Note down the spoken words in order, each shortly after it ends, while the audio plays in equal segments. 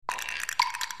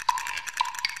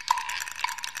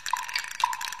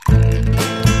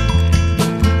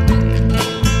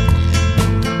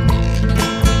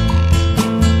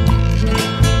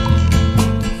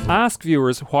Ask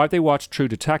viewers why they watch True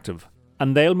Detective,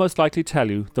 and they'll most likely tell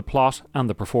you the plot and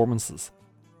the performances.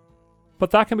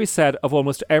 But that can be said of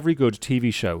almost every good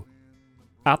TV show.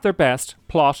 At their best,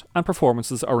 plot and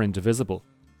performances are indivisible.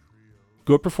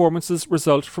 Good performances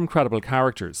result from credible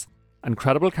characters, and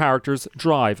credible characters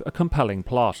drive a compelling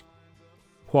plot.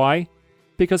 Why?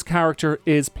 Because character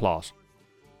is plot.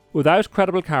 Without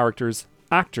credible characters,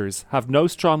 actors have no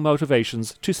strong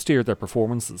motivations to steer their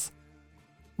performances.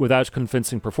 Without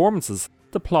convincing performances,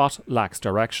 the plot lacks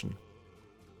direction.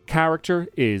 Character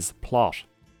is plot.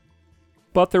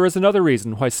 But there is another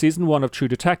reason why Season 1 of True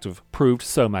Detective proved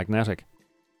so magnetic.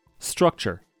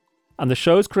 Structure. And the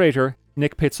show's creator,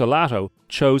 Nick Pizzolatto,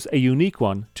 chose a unique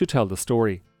one to tell the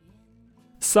story.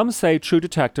 Some say True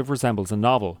Detective resembles a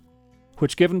novel,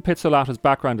 which given Pizzolatto's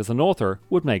background as an author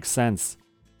would make sense.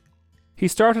 He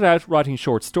started out writing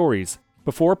short stories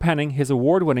before penning his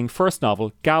award-winning first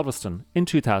novel, Galveston, in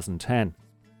 2010.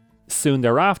 Soon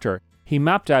thereafter, he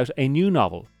mapped out a new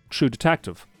novel, True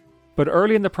Detective, but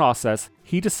early in the process,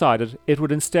 he decided it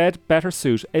would instead better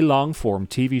suit a long-form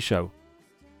TV show.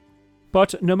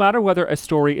 But no matter whether a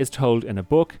story is told in a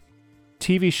book,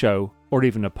 TV show, or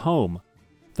even a poem,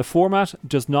 the format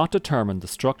does not determine the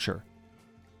structure.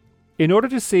 In order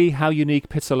to see how unique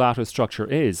Pizzolatto's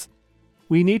structure is,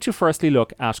 we need to firstly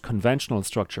look at conventional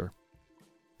structure.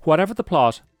 Whatever the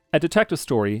plot, a detective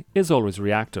story is always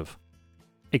reactive.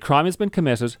 A crime has been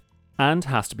committed and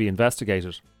has to be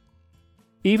investigated.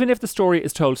 Even if the story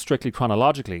is told strictly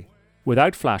chronologically,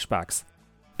 without flashbacks,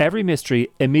 every mystery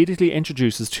immediately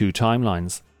introduces two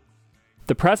timelines.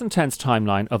 The present tense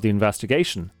timeline of the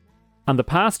investigation and the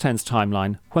past tense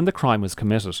timeline when the crime was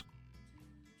committed.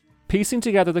 Piecing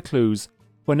together the clues,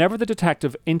 whenever the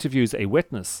detective interviews a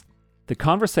witness, the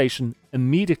conversation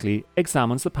immediately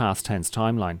examines the past tense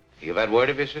timeline. You've had word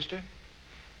of your sister?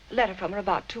 A letter from her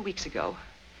about 2 weeks ago.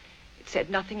 It said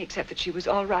nothing except that she was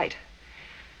all right.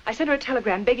 I sent her a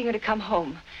telegram begging her to come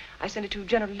home. I sent it to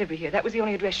General Delivery here. That was the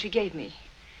only address she gave me.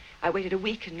 I waited a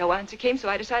week and no answer came, so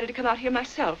I decided to come out here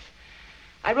myself.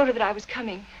 I wrote her that I was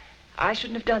coming. I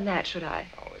shouldn't have done that, should I?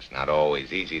 Oh, it's not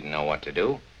always easy to know what to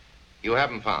do. You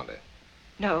haven't found her?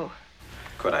 No.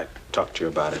 Could I talk to you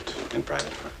about it in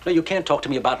private? No, you can't talk to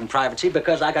me about it in privacy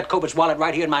because I got Cobert's wallet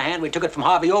right here in my hand. We took it from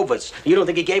Harvey Overs. You don't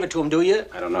think he gave it to him, do you?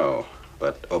 I don't know,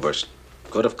 but Overs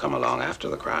could have come along after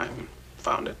the crime,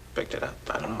 found it, picked it up.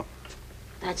 I don't know.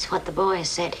 That's what the boy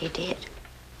said he did.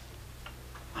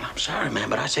 Well, I'm sorry,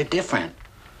 man, but I say different.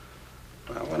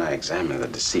 Well, when I examined the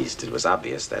deceased, it was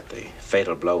obvious that the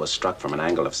fatal blow was struck from an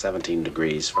angle of 17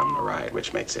 degrees from the right,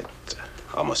 which makes it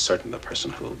almost certain the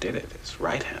person who did it is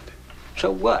right-handed. So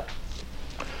what?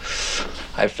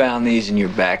 I found these in your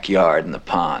backyard in the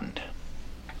pond.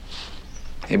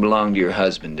 They belonged to your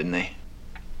husband, didn't they?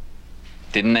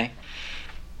 Didn't they?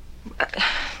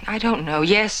 I don't know.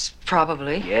 Yes,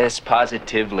 probably. Yes,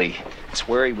 positively. It's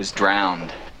where he was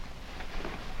drowned.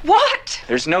 What?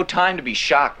 There's no time to be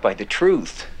shocked by the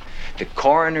truth. The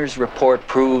coroner's report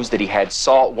proves that he had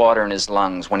salt water in his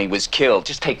lungs when he was killed.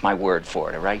 Just take my word for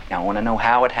it, all right? Now, I want to know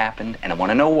how it happened, and I want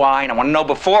to know why, and I want to know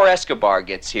before Escobar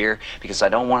gets here, because I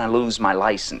don't want to lose my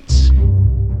license.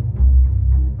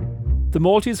 The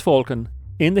Maltese Falcon,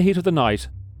 In the Heat of the Night,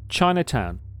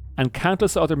 Chinatown, and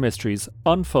countless other mysteries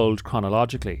unfold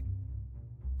chronologically.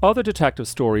 Other detective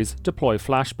stories deploy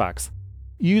flashbacks,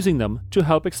 using them to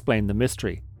help explain the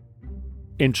mystery.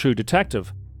 In True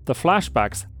Detective, the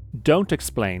flashbacks don't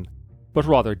explain, but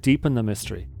rather deepen the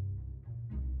mystery.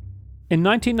 In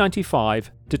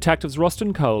 1995, detectives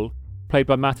Rustin Cole, played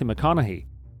by Matthew McConaughey,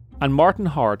 and Martin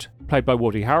Hart, played by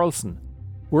Woody Harrelson,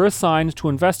 were assigned to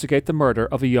investigate the murder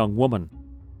of a young woman,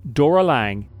 Dora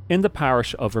Lang, in the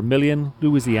parish of Vermilion,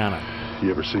 Louisiana. You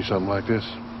ever see something like this?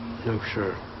 No,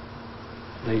 sir.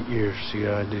 8 years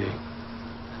CID.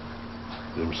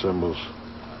 Them symbols.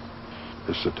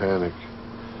 It's satanic.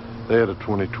 They had a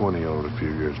 2020 on it a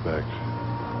few years back.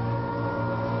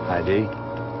 ID?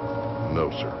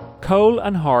 No, sir. Cole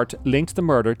and Hart linked the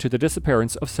murder to the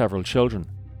disappearance of several children.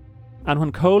 And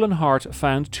when Cole and Hart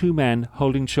found two men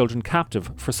holding children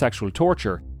captive for sexual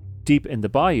torture deep in the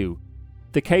bayou,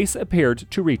 the case appeared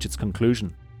to reach its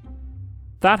conclusion.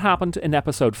 That happened in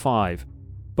episode 5,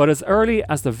 but as early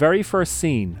as the very first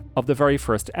scene of the very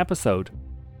first episode,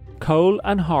 Cole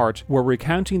and Hart were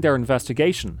recounting their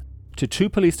investigation to two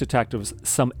police detectives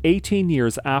some 18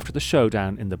 years after the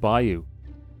showdown in the bayou.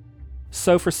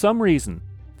 So for some reason,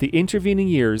 the intervening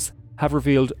years have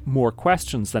revealed more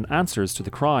questions than answers to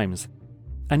the crimes,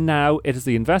 and now it is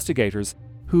the investigators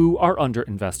who are under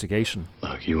investigation.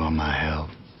 Look, you want my help?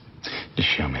 Just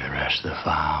show me the rest of the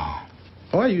file.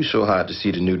 Why are you so hard to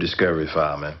see the new Discovery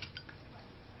file, man?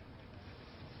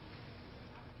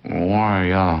 Why are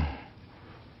y'all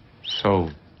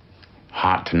so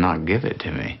hot to not give it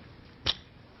to me?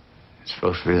 It's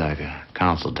supposed to be like a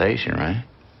consultation, right?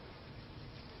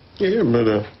 Yeah,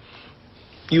 but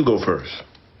you go first.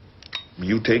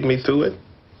 You take me through it,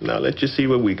 and I'll let you see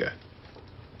what we got.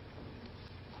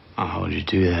 I'll hold you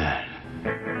to that.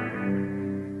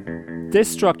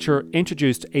 This structure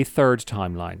introduced a third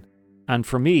timeline, and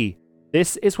for me,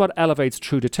 this is what elevates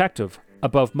True Detective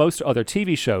above most other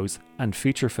TV shows and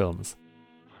feature films.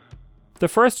 The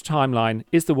first timeline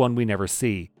is the one we never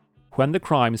see, when the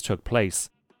crimes took place.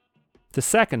 The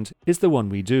second is the one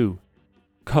we do,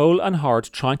 Cole and Hart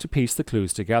trying to piece the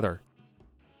clues together.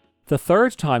 The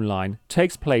third timeline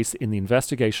takes place in the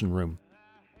investigation room.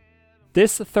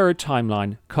 This third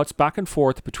timeline cuts back and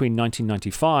forth between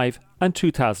 1995 and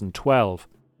 2012,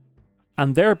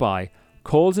 and thereby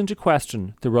calls into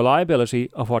question the reliability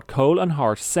of what Cole and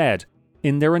Hart said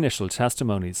in their initial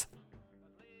testimonies.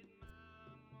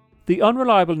 The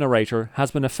unreliable narrator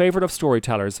has been a favourite of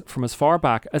storytellers from as far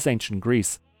back as ancient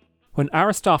Greece, when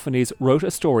Aristophanes wrote a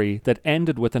story that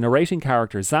ended with the narrating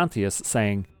character Xanthias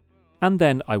saying, "And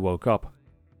then I woke up."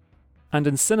 And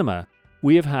in cinema,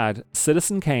 we have had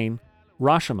Citizen Kane,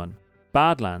 Rashomon,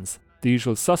 Badlands, The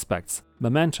Usual Suspects,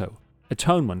 Memento,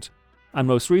 Atonement, and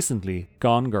most recently,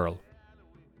 Gone Girl.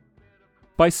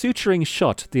 By suturing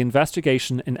shut the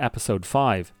investigation in episode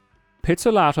 5,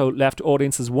 Pizzolatto left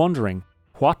audiences wondering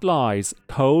what lies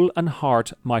Cole and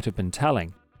Hart might have been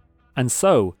telling. And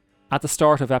so, at the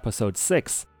start of episode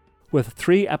 6, with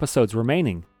 3 episodes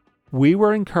remaining, we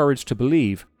were encouraged to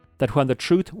believe that when the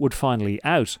truth would finally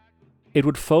out, it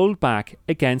would fold back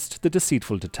against the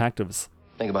deceitful detectives.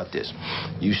 Think about this.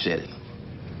 You said it.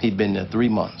 He'd been there 3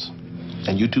 months.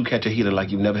 And you two catch a heater like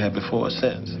you've never had before or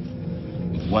since.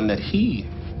 One that he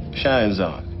shines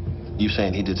on. You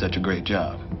saying he did such a great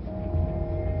job.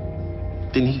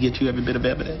 Didn't he get you every bit of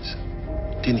evidence?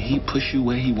 Didn't he push you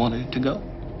where he wanted it to go?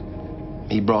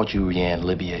 He brought you Rianne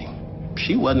Libier.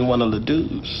 She wasn't one of the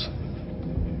dudes.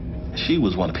 She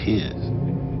was one of his.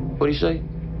 What'd he say?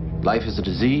 Life is a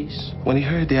disease? When he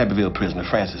heard the Abbeville prisoner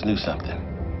Francis knew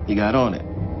something, he got on it.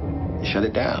 He shut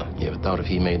it down. You ever thought if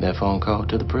he made that phone call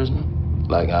to the prisoner?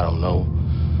 Like, I don't know,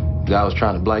 the guy was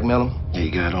trying to blackmail him? Yeah,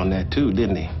 he got on that too,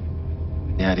 didn't he?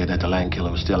 The idea that the Lang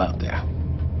killer was still out there.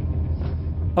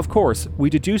 Of course, we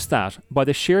deduce that by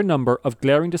the sheer number of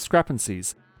glaring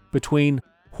discrepancies between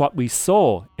what we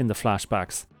saw in the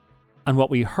flashbacks and what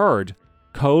we heard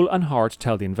Cole and Hart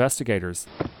tell the investigators.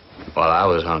 While I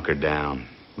was hunkered down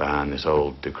behind this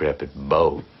old decrepit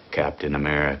boat, Captain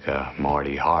America,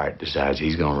 Marty Hart, decides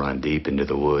he's going to run deep into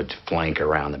the woods, flank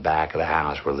around the back of the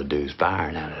house where LeDoux's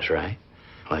firing at us, right?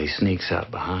 Well, he sneaks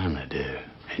up behind LeDoux,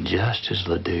 and just as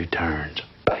LeDoux turns,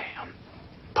 bam,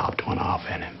 popped one off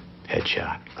in him.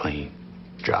 Headshot, clean,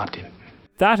 dropped him.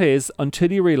 That is until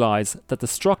you realise that the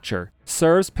structure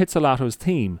serves Pizzolatto's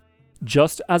theme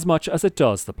just as much as it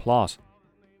does the plot.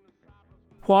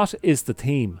 What is the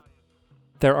theme?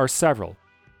 There are several.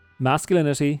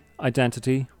 Masculinity,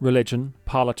 identity, religion,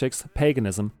 politics,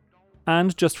 paganism,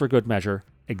 and, just for good measure,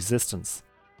 existence.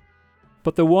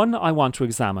 But the one I want to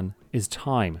examine is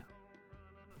time.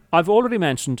 I've already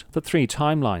mentioned the 3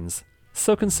 timelines,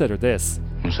 so consider this.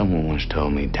 Someone once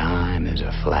told me time is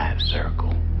a flat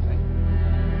circle.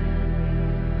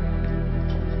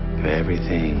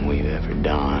 Everything we've ever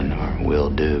done or will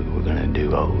do, we're going to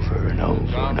do over and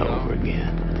over and over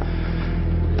again.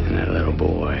 And that little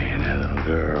boy and that little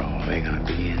girl, they're going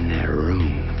to be in that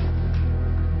room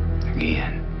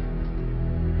again.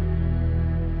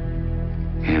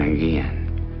 And again.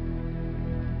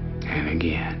 And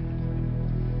again.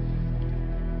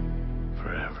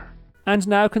 Forever. And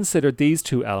now consider these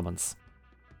 2 elements.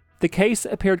 The case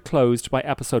appeared closed by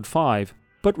episode 5,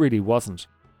 but really wasn't.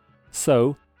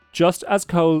 So, just as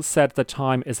Cole said that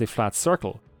time is a flat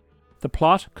circle, the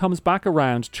plot comes back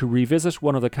around to revisit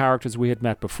one of the characters we had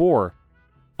met before,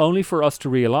 only for us to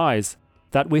realise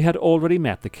that we had already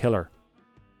met the killer.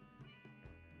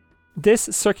 This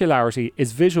circularity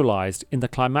is visualised in the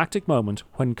climactic moment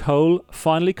when Cole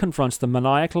finally confronts the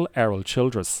maniacal Errol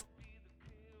Childress.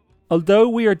 Although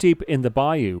we are deep in the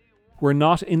bayou, we're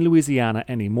not in Louisiana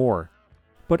anymore,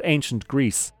 but ancient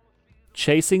Greece,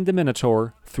 chasing the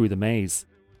Minotaur through the maze.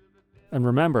 And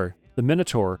remember, the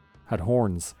Minotaur had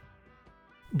horns.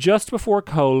 Just before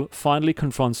Cole finally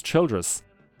confronts Childress,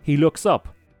 he looks up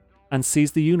and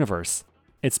sees the universe,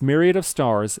 its myriad of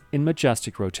stars in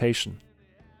majestic rotation.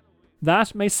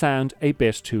 That may sound a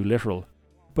bit too literal,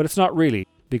 but it's not really,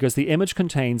 because the image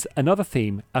contains another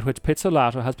theme at which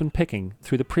Pizzolatto has been picking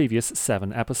through the previous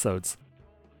 7 episodes.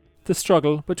 The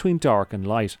struggle between dark and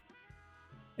light.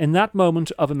 in that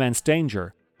moment of immense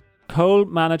danger, Cole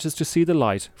manages to see the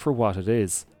light for what it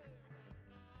is.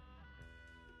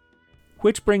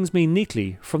 Which brings me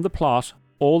neatly from the plot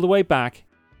all the way back,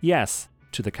 yes,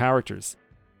 to the characters.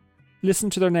 Listen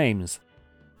to their names,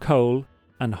 Cole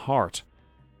and Hart.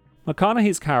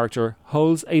 McConaughey's character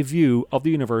holds a view of the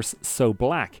universe so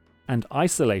black and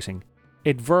isolating,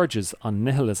 it verges on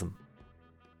nihilism.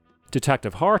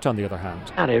 Detective Hart, on the other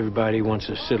hand, not everybody wants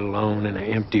to sit alone in an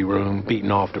empty room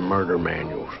beating off the murder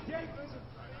manuals.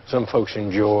 Some folks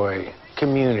enjoy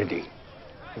community,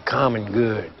 the common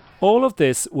good. All of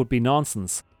this would be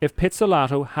nonsense if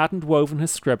Pizzolatto hadn't woven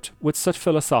his script with such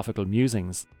philosophical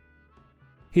musings.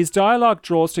 His dialogue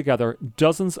draws together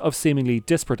dozens of seemingly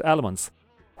disparate elements,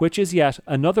 which is yet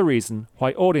another reason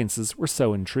why audiences were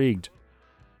so intrigued.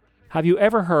 Have you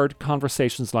ever heard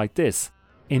conversations like this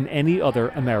in any other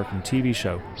American TV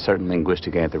show? Certain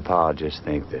linguistic anthropologists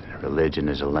think that religion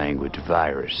is a language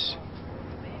virus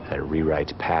that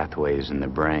rewrites pathways in the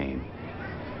brain,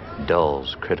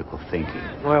 dulls critical thinking.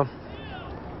 Well,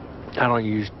 I don't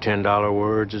use $10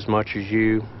 words as much as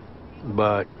you,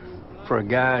 but for a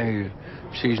guy who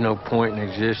sees no point in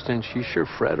existence, you sure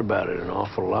fret about it an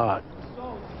awful lot.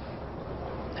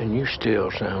 And you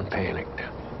still sound panicked.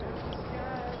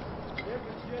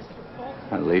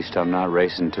 At least I'm not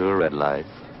racing to a red light.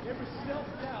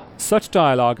 Such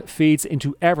dialogue feeds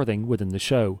into everything within the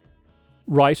show,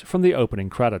 right from the opening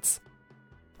credits,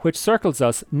 which circles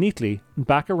us neatly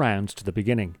back around to the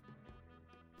beginning.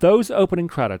 Those opening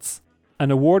credits,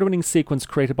 an award-winning sequence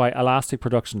created by Elastic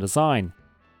Production Design,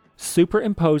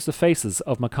 superimpose the faces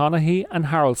of McConaughey and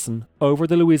Harrelson over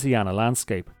the Louisiana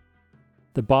landscape.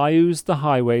 The bayous, the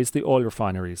highways, the oil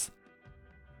refineries.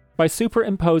 By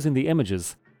superimposing the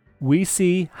images, we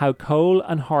see how Cole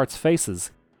and Hart's faces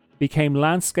became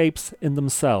landscapes in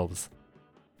themselves,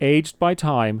 aged by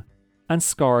time and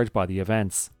scarred by the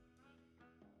events.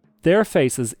 Their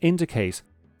faces indicate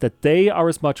that they are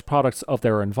as much products of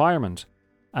their environment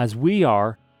as we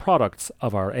are products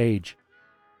of our age.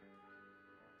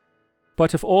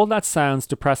 But if all that sounds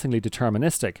depressingly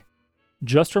deterministic,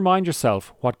 just remind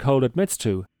yourself what Cole admits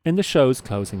to in the show's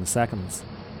closing seconds.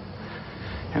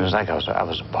 It was like I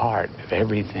was a part of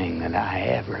everything that I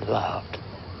ever loved.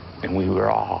 And we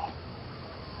were all,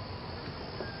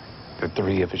 the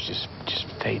three of us, just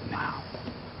fading out.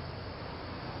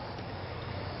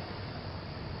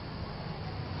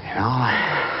 And all I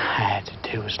had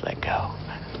to do was let go.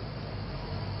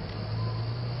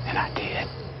 And I did.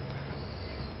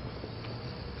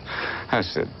 I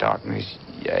said, darkness,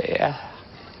 yeah.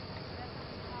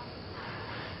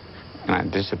 And I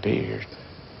disappeared.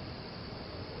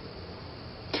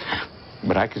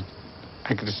 But I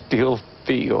could still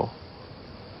feel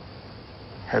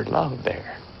her love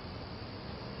there.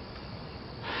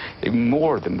 Even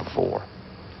more than before.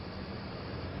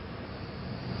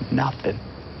 Nothing.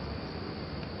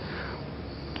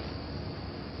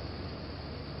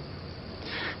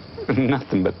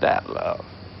 Nothing but that love.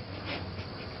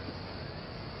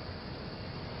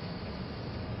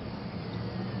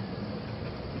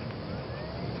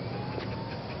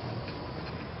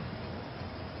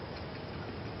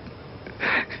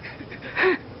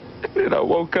 Then I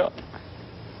woke up.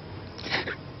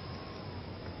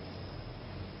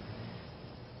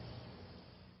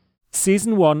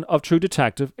 Season 1 of True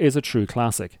Detective is a true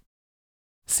classic.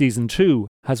 Season 2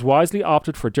 has wisely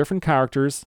opted for different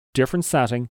characters, different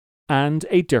setting, and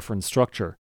a different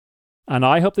structure. And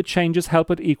I hope the changes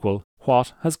help it equal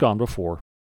what has gone before.